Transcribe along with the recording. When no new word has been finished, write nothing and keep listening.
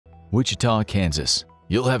Wichita, Kansas.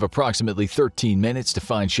 You'll have approximately 13 minutes to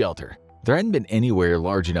find shelter. There hadn't been anywhere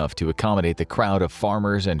large enough to accommodate the crowd of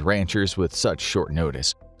farmers and ranchers with such short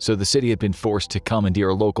notice, so the city had been forced to commandeer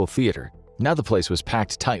a local theater. Now the place was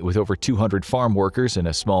packed tight with over 200 farm workers and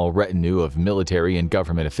a small retinue of military and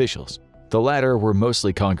government officials. The latter were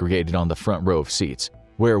mostly congregated on the front row of seats,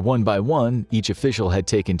 where one by one each official had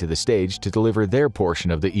taken to the stage to deliver their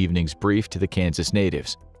portion of the evening's brief to the Kansas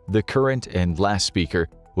natives. The current and last speaker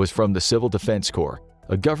was from the Civil Defense Corps,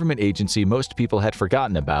 a government agency most people had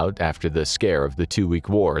forgotten about after the scare of the two-week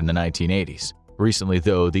war in the 1980s. Recently,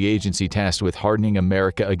 though, the agency tasked with hardening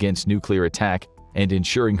America against nuclear attack and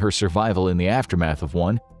ensuring her survival in the aftermath of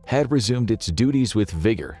one had resumed its duties with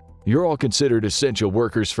vigor. You're all considered essential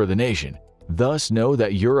workers for the nation. Thus, know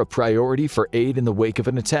that you're a priority for aid in the wake of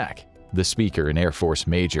an attack. The speaker, an Air Force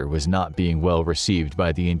major, was not being well received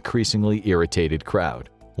by the increasingly irritated crowd.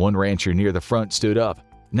 One rancher near the front stood up.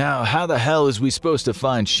 "Now, how the hell is we supposed to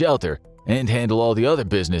find shelter and handle all the other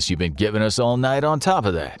business you've been giving us all night on top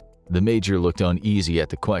of that?" The major looked uneasy at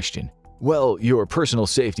the question. "Well, your personal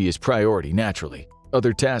safety is priority, naturally.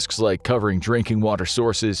 Other tasks like covering drinking water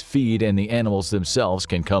sources, feed, and the animals themselves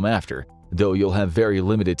can come after, though you'll have very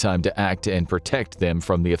limited time to act and protect them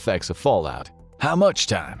from the effects of fallout." "How much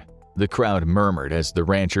time?" The crowd murmured as the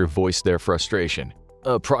rancher voiced their frustration.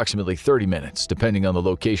 "Approximately 30 minutes, depending on the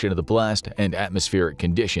location of the blast and atmospheric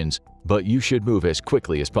conditions, but you should move as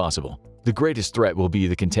quickly as possible. The greatest threat will be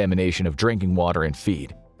the contamination of drinking water and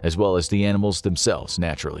feed, as well as the animals themselves,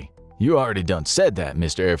 naturally." "You already done said that,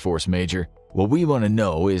 Mr. Air Force Major. What we want to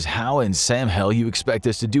know is how in Sam hell you expect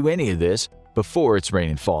us to do any of this before it's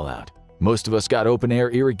raining fallout. Most of us got open-air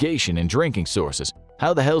irrigation and drinking sources.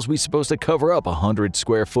 How the hell's we supposed to cover up a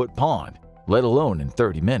 100-square-foot pond, let alone in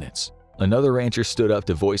 30 minutes? Another rancher stood up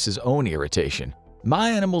to voice his own irritation.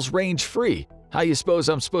 "My animals range free. How you suppose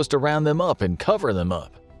I'm supposed to round them up and cover them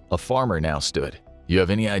up?" A farmer now stood. "You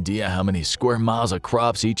have any idea how many square miles of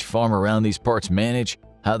crops each farm around these parts manage?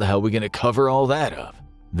 How the hell are we going to cover all that up?"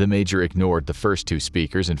 The major ignored the first two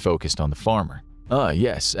speakers and focused on the farmer.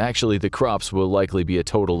 Yes, actually the crops will likely be a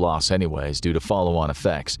total loss anyways due to follow-on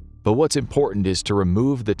effects. But what's important is to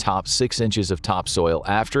remove the top 6 inches of topsoil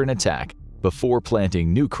after an attack before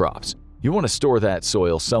planting new crops. You want to store that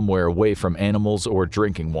soil somewhere away from animals or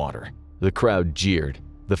drinking water." The crowd jeered.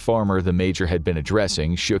 The farmer the major had been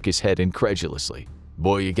addressing shook his head incredulously.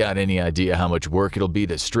 "Boy, you got any idea how much work it'll be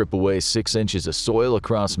to strip away 6 inches of soil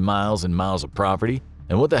across miles and miles of property?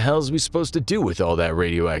 And what the hell is we supposed to do with all that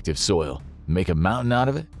radioactive soil? Make a mountain out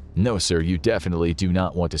of it? No, sir, you definitely do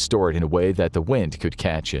not want to store it in a way that the wind could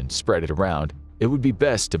catch and spread it around. It would be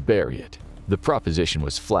best to bury it." The proposition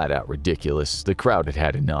was flat-out ridiculous. The crowd had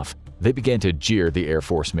had enough. They began to jeer the Air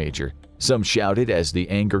Force major. Some shouted as the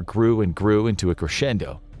anger grew and grew into a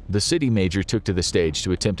crescendo. The city major took to the stage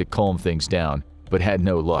to attempt to calm things down, but had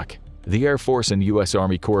no luck. The Air Force and U.S.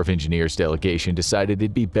 Army Corps of Engineers delegation decided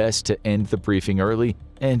it'd be best to end the briefing early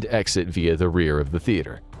and exit via the rear of the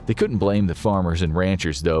theater. They couldn't blame the farmers and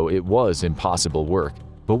ranchers, though it was impossible work.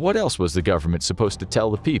 But what else was the government supposed to tell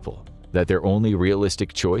the people? That their only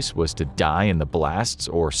realistic choice was to die in the blasts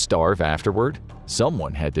or starve afterward?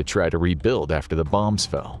 Someone had to try to rebuild after the bombs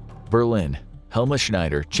fell. Berlin. Helma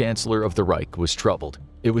Schneider, Chancellor of the Reich, was troubled.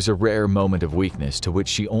 It was a rare moment of weakness to which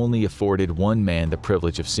she only afforded one man the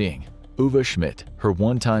privilege of seeing. Uwe Schmidt, her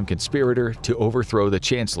one-time conspirator to overthrow the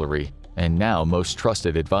chancellery and now most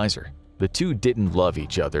trusted advisor. The two didn't love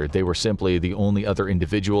each other, they were simply the only other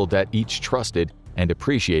individual that each trusted and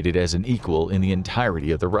appreciated as an equal in the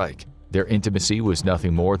entirety of the Reich. Their intimacy was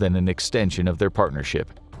nothing more than an extension of their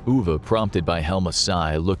partnership. Uwe, prompted by Helma's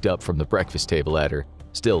sigh, looked up from the breakfast table at her,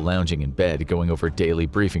 still lounging in bed going over daily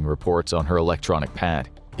briefing reports on her electronic pad.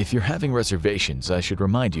 "If you're having reservations, I should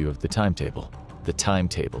remind you of the timetable." The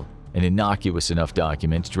timetable, an innocuous enough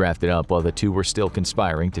document drafted up while the two were still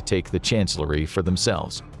conspiring to take the chancellery for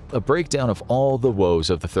themselves. A breakdown of all the woes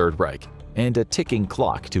of the Third Reich, and a ticking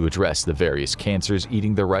clock to address the various cancers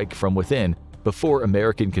eating the Reich from within before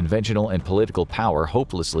American conventional and political power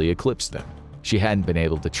hopelessly eclipsed them. She hadn't been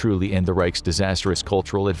able to truly end the Reich's disastrous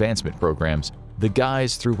cultural advancement programs, the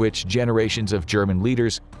guise through which generations of German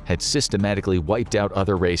leaders had systematically wiped out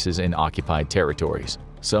other races in occupied territories,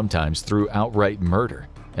 sometimes through outright murder,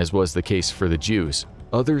 as was the case for the Jews,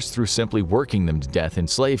 others through simply working them to death in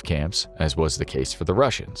slave camps, as was the case for the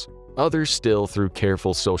Russians, others still through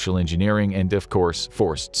careful social engineering and, of course,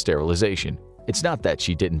 forced sterilization. It's not that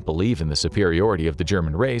she didn't believe in the superiority of the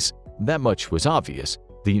German race, that much was obvious.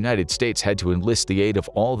 The United States had to enlist the aid of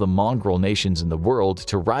all the mongrel nations in the world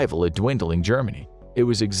to rival a dwindling Germany. It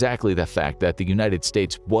was exactly the fact that the United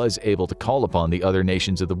States was able to call upon the other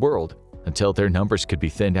nations of the world until their numbers could be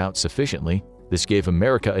thinned out sufficiently. This gave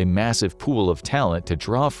America a massive pool of talent to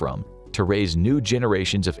draw from to raise new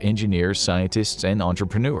generations of engineers, scientists, and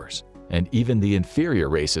entrepreneurs. And even the inferior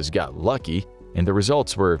races got lucky, and the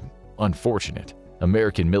results were unfortunate.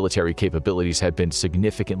 American military capabilities had been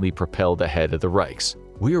significantly propelled ahead of the Reich's.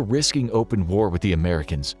 "We are risking open war with the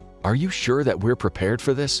Americans. Are you sure that we're prepared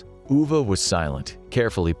for this?" Uwe was silent,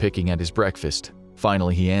 carefully picking at his breakfast.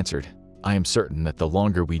 Finally, he answered, "I am certain that the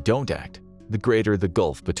longer we don't act, the greater the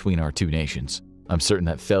gulf between our two nations. I'm certain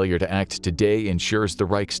that failure to act today ensures the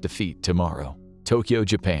Reich's defeat tomorrow." Tokyo,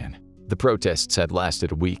 Japan. The protests had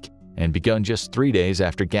lasted a week and begun just 3 days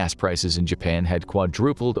after gas prices in Japan had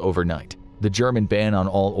quadrupled overnight. The German ban on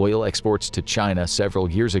all oil exports to China several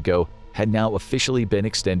years ago had now officially been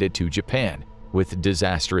extended to Japan, with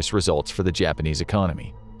disastrous results for the Japanese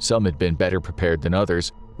economy. Some had been better prepared than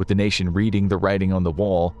others, with the nation reading the writing on the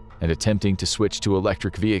wall and attempting to switch to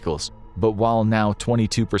electric vehicles. But while now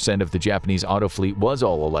 22% of the Japanese auto fleet was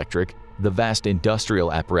all electric, the vast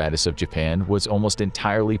industrial apparatus of Japan was almost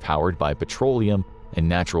entirely powered by petroleum and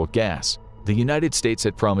natural gas. The United States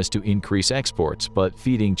had promised to increase exports, but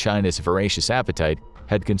feeding China's voracious appetite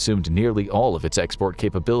had consumed nearly all of its export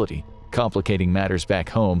capability. Complicating matters back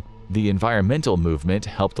home, the environmental movement,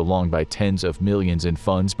 helped along by tens of millions in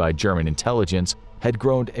funds by German intelligence, had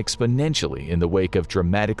grown exponentially in the wake of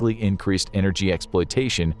dramatically increased energy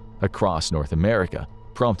exploitation across North America,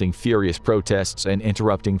 prompting furious protests and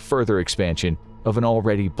interrupting further expansion of an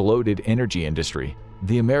already bloated energy industry.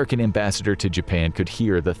 The American ambassador to Japan could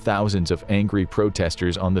hear the thousands of angry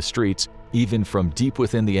protesters on the streets, even from deep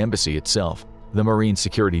within the embassy itself. The Marine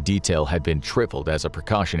security detail had been tripled as a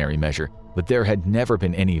precautionary measure, but there had never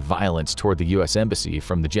been any violence toward the U.S. embassy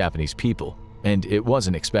from the Japanese people, and it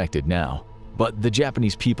wasn't expected now. But the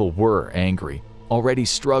Japanese people were angry, already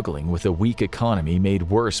struggling with a weak economy made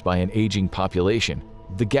worse by an aging population.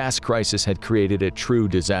 The gas crisis had created a true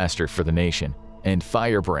disaster for the nation, and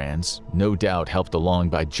firebrands, no doubt helped along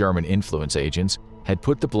by German influence agents, had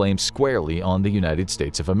put the blame squarely on the United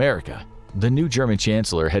States of America. The new German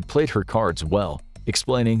chancellor had played her cards well,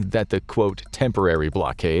 explaining that the, quote, temporary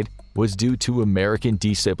blockade was due to American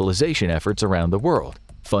destabilization efforts around the world,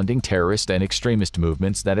 funding terrorist and extremist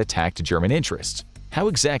movements that attacked German interests. How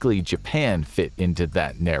exactly Japan fit into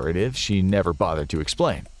that narrative she never bothered to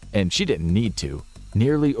explain, and she didn't need to.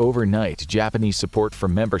 Nearly overnight, Japanese support for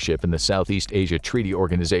membership in the Southeast Asia Treaty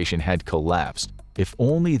Organization had collapsed. If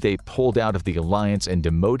only they pulled out of the alliance and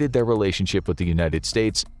demoted their relationship with the United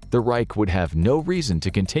States, the Reich would have no reason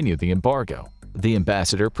to continue the embargo. The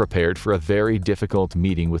ambassador prepared for a very difficult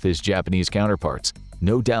meeting with his Japanese counterparts.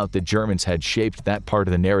 No doubt the Germans had shaped that part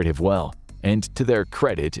of the narrative well, and to their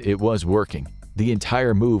credit, it was working. The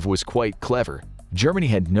entire move was quite clever. Germany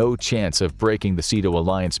had no chance of breaking the SEATO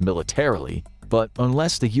alliance militarily, but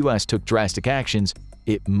unless the U.S. took drastic actions,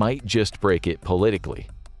 it might just break it politically.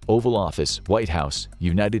 Oval Office, White House,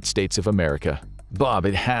 United States of America. "Bob,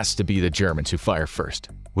 it has to be the Germans who fire first.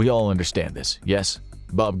 We all understand this, yes?"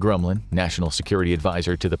 Bob Grumlin, National Security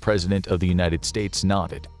Advisor to the President of the United States,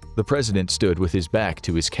 nodded. The President stood with his back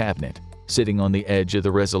to his cabinet, sitting on the edge of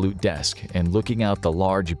the Resolute desk and looking out the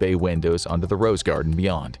large bay windows onto the Rose Garden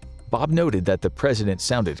beyond. Bob noted that the President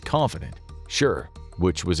sounded confident, sure,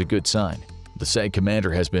 which was a good sign. The SAG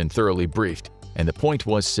commander has been thoroughly briefed, and the point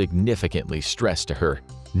was significantly stressed to her.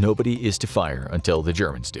 Nobody is to fire until the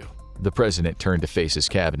Germans do. The President turned to face his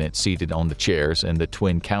cabinet seated on the chairs and the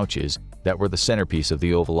twin couches that were the centerpiece of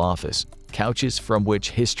the Oval Office, couches from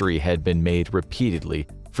which history had been made repeatedly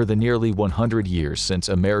for the nearly 100 years since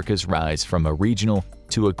America's rise from a regional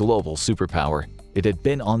to a global superpower. It had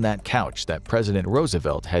been on that couch that President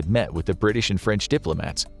Roosevelt had met with the British and French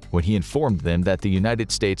diplomats when he informed them that the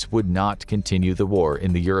United States would not continue the war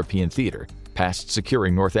in the European theater past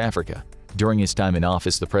securing North Africa. During his time in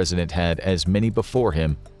office, the president had, as many before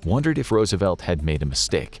him, wondered if Roosevelt had made a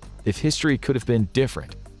mistake, if history could have been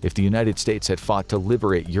different, if the United States had fought to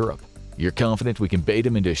liberate Europe. "You're confident we can bait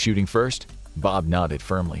him into shooting first?" Bob nodded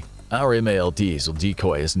firmly. "Our MALDs will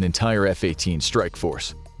decoy as an entire F-18 strike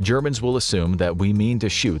force. Germans will assume that we mean to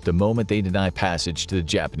shoot the moment they deny passage to the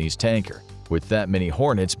Japanese tanker. With that many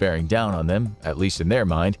Hornets bearing down on them, at least in their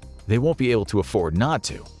mind, they won't be able to afford not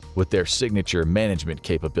to. With their signature management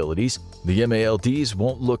capabilities, the MALDs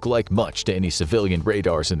won't look like much to any civilian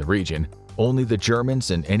radars in the region. Only the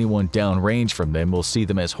Germans and anyone downrange from them will see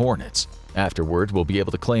them as Hornets. Afterward, we'll be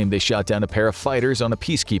able to claim they shot down a pair of fighters on a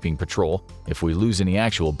peacekeeping patrol. If we lose any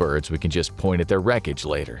actual birds, we can just point at their wreckage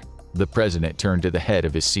later." The president turned to the head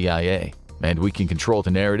of his CIA. "And we can control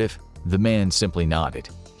the narrative?" The man simply nodded.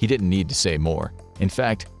 He didn't need to say more. In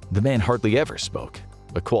fact, the man hardly ever spoke,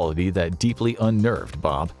 a quality that deeply unnerved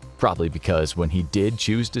Bob, probably because when he did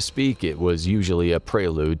choose to speak, it was usually a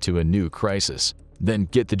prelude to a new crisis. Then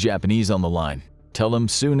get the Japanese on the line. Tell them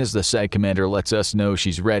soon as the SAG commander lets us know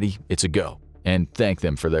she's ready, it's a go. And thank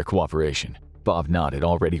them for their cooperation. Bob nodded,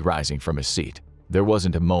 already rising from his seat. There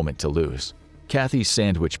wasn't a moment to lose. Kathy's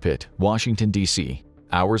Sandwich Pit, Washington, D.C.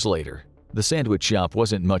 Hours later. The sandwich shop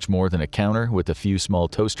wasn't much more than a counter with a few small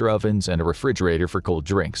toaster ovens and a refrigerator for cold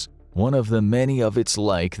drinks. One of the many of its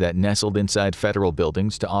like that nestled inside federal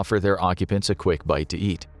buildings to offer their occupants a quick bite to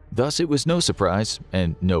eat. Thus, it was no surprise,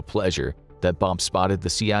 and no pleasure, that Bob spotted the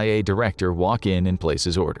CIA director walk in and place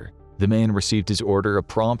his order. The man received his order a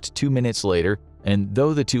prompt 2 minutes later, and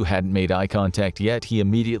though the two hadn't made eye contact yet, he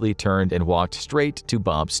immediately turned and walked straight to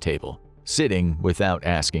Bob's table, sitting without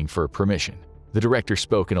asking for permission. The director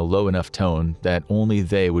spoke in a low enough tone that only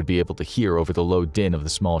they would be able to hear over the low din of the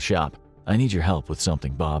small shop. "I need your help with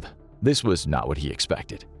something, Bob." This was not what he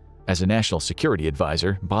expected. As a national security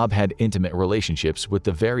advisor, Bob had intimate relationships with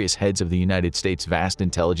the various heads of the United States' vast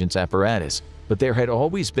intelligence apparatus, but there had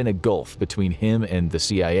always been a gulf between him and the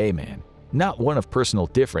CIA man. Not one of personal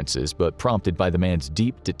differences, but prompted by the man's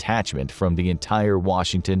deep detachment from the entire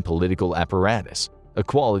Washington political apparatus, a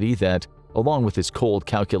quality that, along with his cold,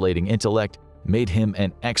 calculating intellect, made him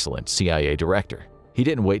an excellent CIA director. He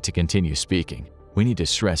didn't wait to continue speaking. "We need to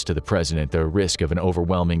stress to the president the risk of an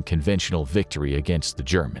overwhelming conventional victory against the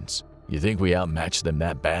Germans." "You think we outmatched them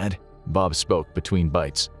that bad?" Bob spoke between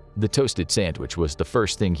bites. The toasted sandwich was the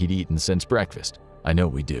first thing he'd eaten since breakfast. "I know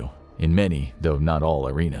we do. In many, though not all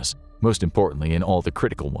arenas. Most importantly, in all the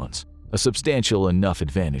critical ones. A substantial enough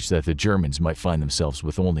advantage that the Germans might find themselves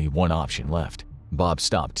with only one option left." Bob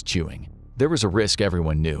stopped chewing. There was a risk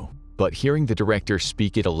everyone knew, but hearing the director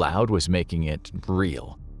speak it aloud was making it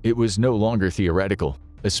real. It was no longer theoretical,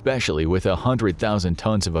 especially with 100,000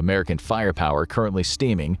 tons of American firepower currently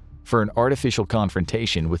steaming for an artificial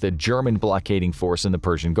confrontation with a German blockading force in the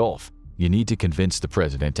Persian Gulf. "You need to convince the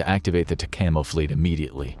president to activate the Tucamo fleet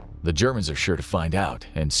immediately. The Germans are sure to find out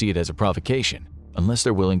and see it as a provocation. Unless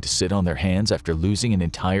they're willing to sit on their hands after losing an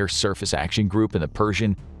entire surface action group in the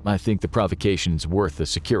Persian, I think the provocation's worth the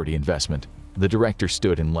security investment." The director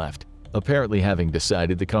stood and left, apparently having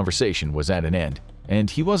decided the conversation was at an end. And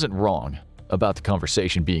he wasn't wrong about the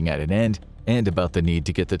conversation being at an end and about the need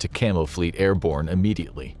to get the Tucamo fleet airborne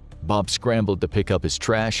immediately. Bob scrambled to pick up his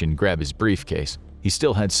trash and grab his briefcase. He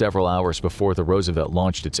still had several hours before the Roosevelt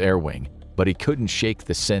launched its air wing, but he couldn't shake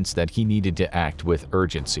the sense that he needed to act with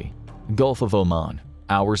urgency. Gulf of Oman,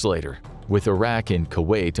 hours later. With Iraq and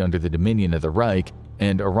Kuwait under the dominion of the Reich,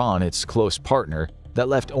 and Iran its close partner, that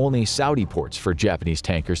left only Saudi ports for Japanese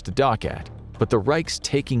tankers to dock at. But the Reich's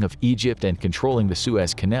taking of Egypt and controlling the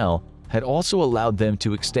Suez Canal had also allowed them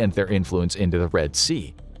to extend their influence into the Red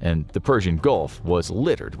Sea, and the Persian Gulf was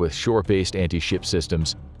littered with shore-based anti-ship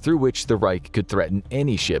systems through which the Reich could threaten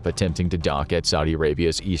any ship attempting to dock at Saudi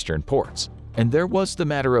Arabia's eastern ports. And there was the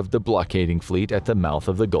matter of the blockading fleet at the mouth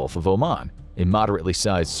of the Gulf of Oman, a moderately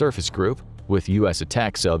sized surface group, with U.S.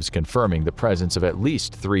 attack subs confirming the presence of at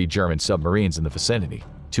least 3 German submarines in the vicinity.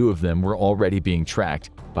 2 of them were already being tracked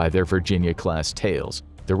by their Virginia-class tails.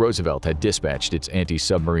 The Roosevelt had dispatched its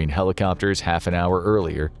anti-submarine helicopters half an hour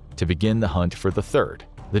earlier to begin the hunt for the third.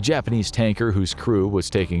 The Japanese tanker, whose crew was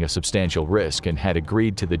taking a substantial risk and had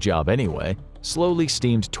agreed to the job anyway, slowly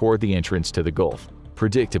steamed toward the entrance to the Gulf.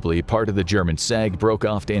 Predictably, part of the German SAG broke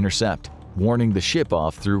off to intercept, warning the ship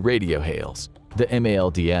off through radio hails. The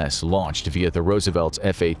MALDS, launched via the Roosevelt's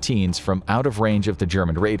F-18s from out of range of the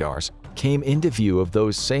German radars, came into view of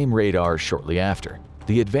those same radars shortly after.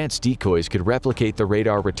 The advanced decoys could replicate the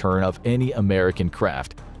radar return of any American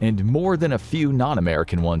craft, and more than a few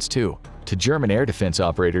non-American ones too. To German air defense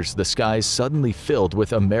operators, the skies suddenly filled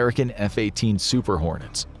with American F-18 Super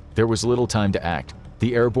Hornets. There was little time to act.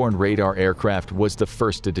 The airborne radar aircraft was the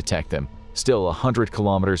first to detect them, still 100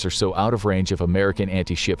 kilometers or so out of range of American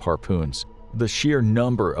anti-ship harpoons. The sheer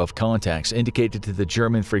number of contacts indicated to the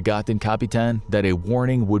German Fregattenkapitän that a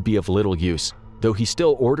warning would be of little use, though he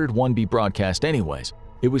still ordered one be broadcast anyways.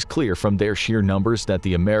 It was clear from their sheer numbers that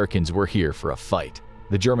the Americans were here for a fight.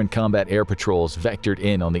 The German combat air patrols vectored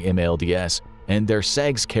in on the MALDS, and their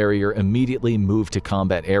SAGS carrier immediately moved to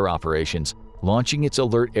combat air operations, launching its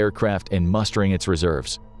alert aircraft and mustering its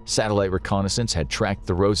reserves. Satellite reconnaissance had tracked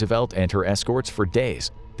the Roosevelt and her escorts for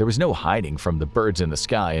days. There was no hiding from the birds in the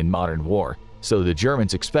sky in modern war, so the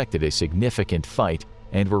Germans expected a significant fight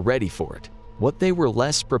and were ready for it. What they were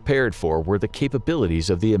less prepared for were the capabilities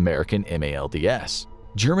of the American MALDS.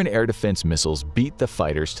 German air defense missiles beat the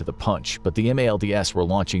fighters to the punch, but the MALDS were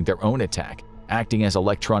launching their own attack. Acting as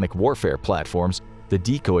electronic warfare platforms, the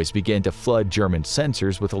decoys began to flood German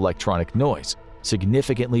sensors with electronic noise,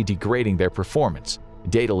 significantly degrading their performance.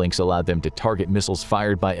 Data links allowed them to target missiles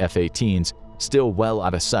fired by F-18s, still well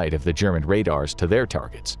out of sight of the German radars, to their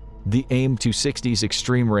targets. The AIM-260's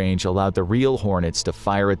extreme range allowed the real Hornets to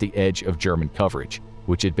fire at the edge of German coverage,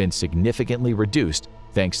 which had been significantly reduced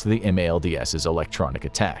thanks to the MALDS's electronic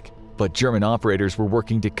attack. But German operators were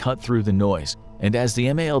working to cut through the noise, and as the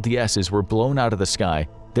MALDS's were blown out of the sky,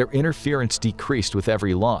 their interference decreased with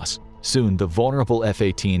every loss. Soon, the vulnerable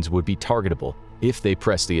F-18s would be targetable if they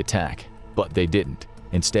pressed the attack, but they didn't.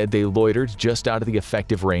 Instead, they loitered just out of the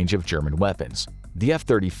effective range of German weapons. The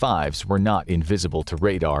F-35s were not invisible to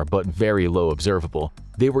radar but very low observable.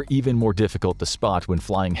 They were even more difficult to spot when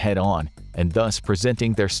flying head-on, and thus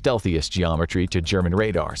presenting their stealthiest geometry to German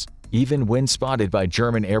radars. Even when spotted by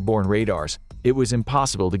German airborne radars, it was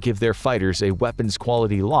impossible to give their fighters a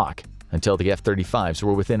weapons-quality lock until the F-35s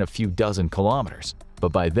were within a few dozen kilometers.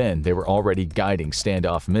 But by then, they were already guiding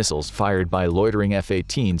standoff missiles fired by loitering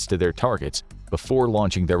F-18s to their targets before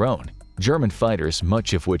launching their own. German fighters,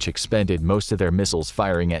 much of which expended most of their missiles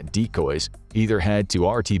firing at decoys, either had to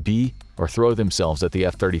RTB or throw themselves at the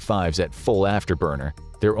F-35s at full afterburner.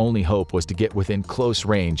 Their only hope was to get within close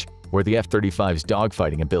range, where the F-35's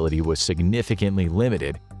dogfighting ability was significantly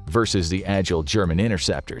limited versus the agile German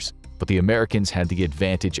interceptors. But the Americans had the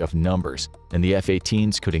advantage of numbers, and the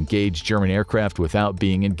F-18s could engage German aircraft without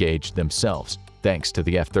being engaged themselves, thanks to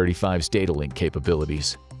the F-35's data link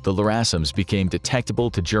capabilities. The LRASMs became detectable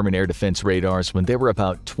to German air defense radars when they were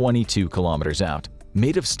about 22 kilometers out.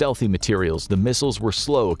 Made of stealthy materials, the missiles were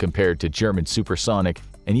slow compared to German supersonic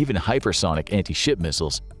and even hypersonic anti-ship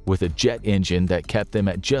missiles, with a jet engine that kept them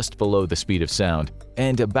at just below the speed of sound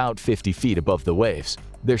and about 50 feet above the waves.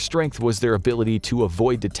 Their strength was their ability to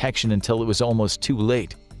avoid detection until it was almost too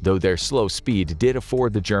late, though their slow speed did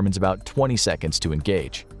afford the Germans about 20 seconds to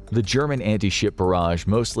engage. The German anti-ship barrage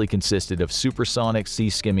mostly consisted of supersonic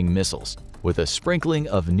sea-skimming missiles, with a sprinkling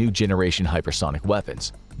of new-generation hypersonic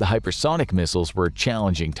weapons. The hypersonic missiles were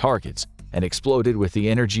challenging targets and exploded with the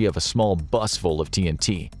energy of a small bus full of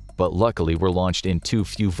TNT, but luckily were launched in too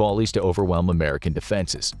few volleys to overwhelm American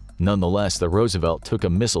defenses. Nonetheless, the Roosevelt took a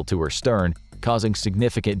missile to her stern, causing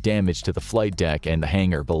significant damage to the flight deck and the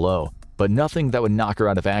hangar below, but nothing that would knock her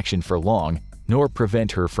out of action for long, nor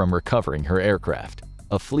prevent her from recovering her aircraft.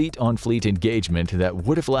 A fleet-on-fleet engagement that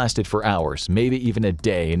would have lasted for hours, maybe even a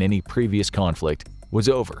day in any previous conflict, was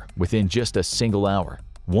over within just a single hour.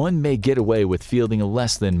 One may get away with fielding a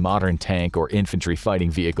less than modern tank or infantry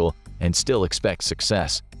fighting vehicle and still expect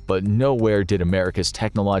success, but nowhere did America's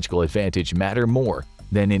technological advantage matter more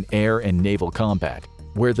than in air and naval combat,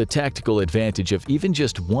 where the tactical advantage of even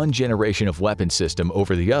just one generation of weapon system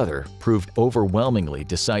over the other proved overwhelmingly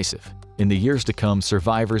decisive. In the years to come,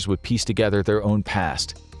 survivors would piece together their own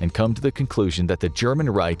past and come to the conclusion that the German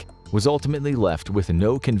Reich was ultimately left with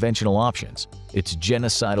no conventional options. Its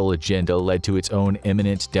genocidal agenda led to its own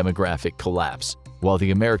imminent demographic collapse, while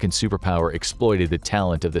the American superpower exploited the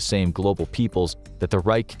talent of the same global peoples that the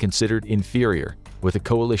Reich considered inferior. With a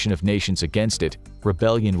coalition of nations against it,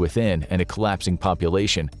 rebellion within, and a collapsing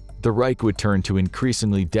population, the Reich would turn to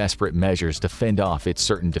increasingly desperate measures to fend off its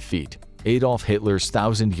certain defeat. Adolf Hitler's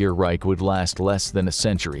thousand-year Reich would last less than a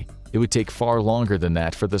century. It would take far longer than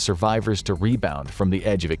that for the survivors to rebound from the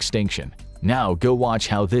edge of extinction. Now go watch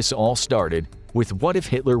how this all started with What If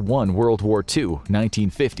Hitler Won World War II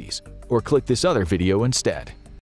 1950s, or click this other video instead.